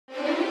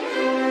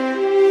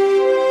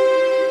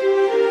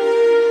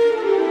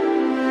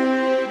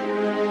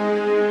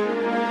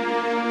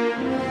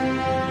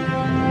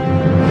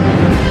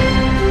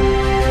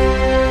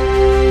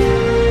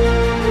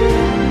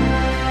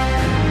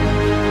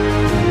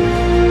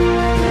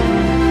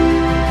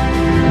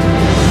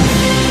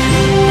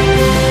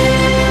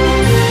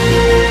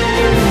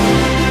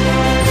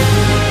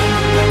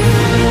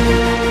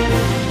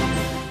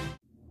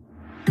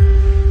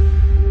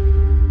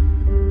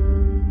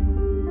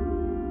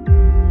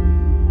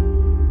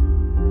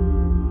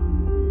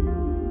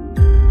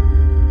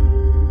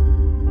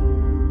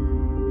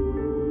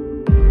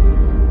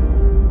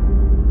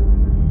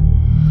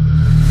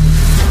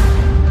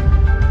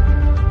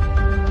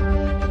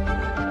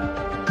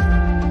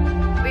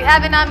We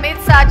have in our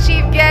midst our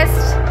chief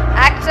guest,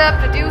 actor,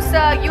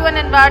 producer, UN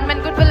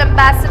Environment Goodwill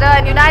Ambassador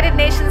and United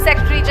Nations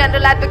Secretary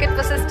General Advocate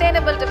for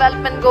Sustainable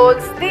Development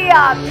Goals, Ftih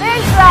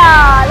Mirza.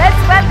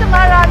 Let's welcome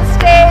her on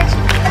stage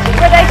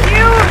with a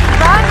huge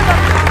round of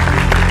applause.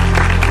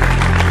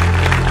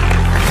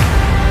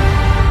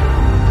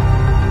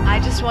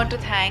 I just want to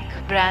thank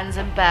Brands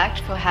Impact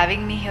for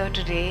having me here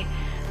today,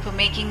 for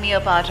making me a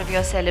part of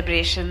your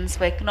celebrations,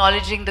 for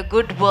acknowledging the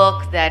good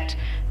work that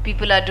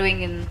people are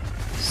doing in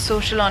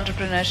social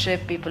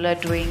entrepreneurship, people are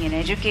doing in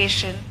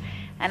education,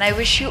 and I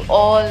wish you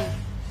all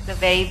the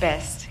very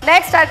best.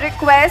 Next, I'd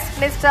request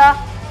Mr.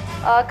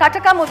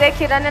 Katakam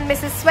Udaikiran and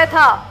Mrs.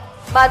 Ftih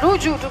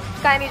Maruju to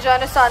kindly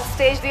join us on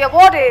stage. The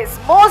award is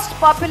Most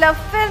Popular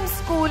Film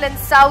School in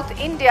South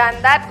India,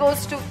 and that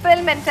goes to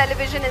Film and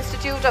Television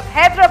Institute of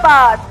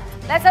Hyderabad.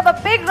 Let's have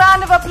a big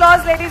round of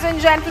applause, ladies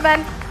and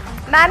gentlemen.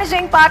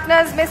 Managing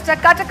partners Mr.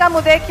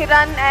 Katakam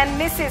Udaikiran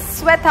and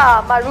Mrs.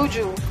 Ftih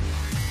Maruju.